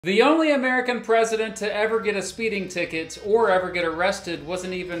The only American president to ever get a speeding ticket or ever get arrested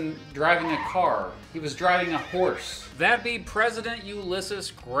wasn't even driving a car. He was driving a horse. That'd be President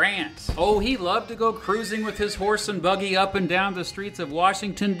Ulysses Grant. Oh, he loved to go cruising with his horse and buggy up and down the streets of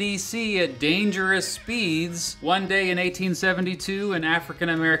Washington, D.C. at dangerous speeds. One day in 1872, an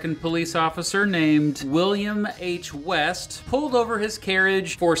African-American police officer named William H. West pulled over his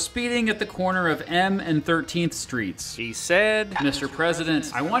carriage for speeding at the corner of M and 13th Streets. He said, "Mr.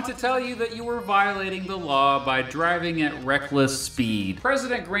 President, I want to tell you that you were violating the law by driving at reckless speed."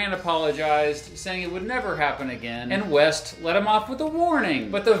 President Grant apologized, saying it would never happen again, and West let him off with a warning.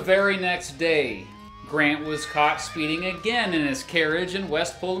 But the very next day, Grant was caught speeding again in his carriage and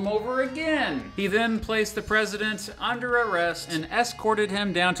West pulled him over again. He then placed the president under arrest and escorted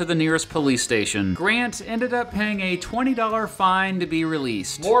him down to the nearest police station. Grant ended up paying a $20 fine to be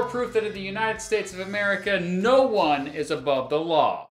released. More proof that in the United States of America, no one is above the law.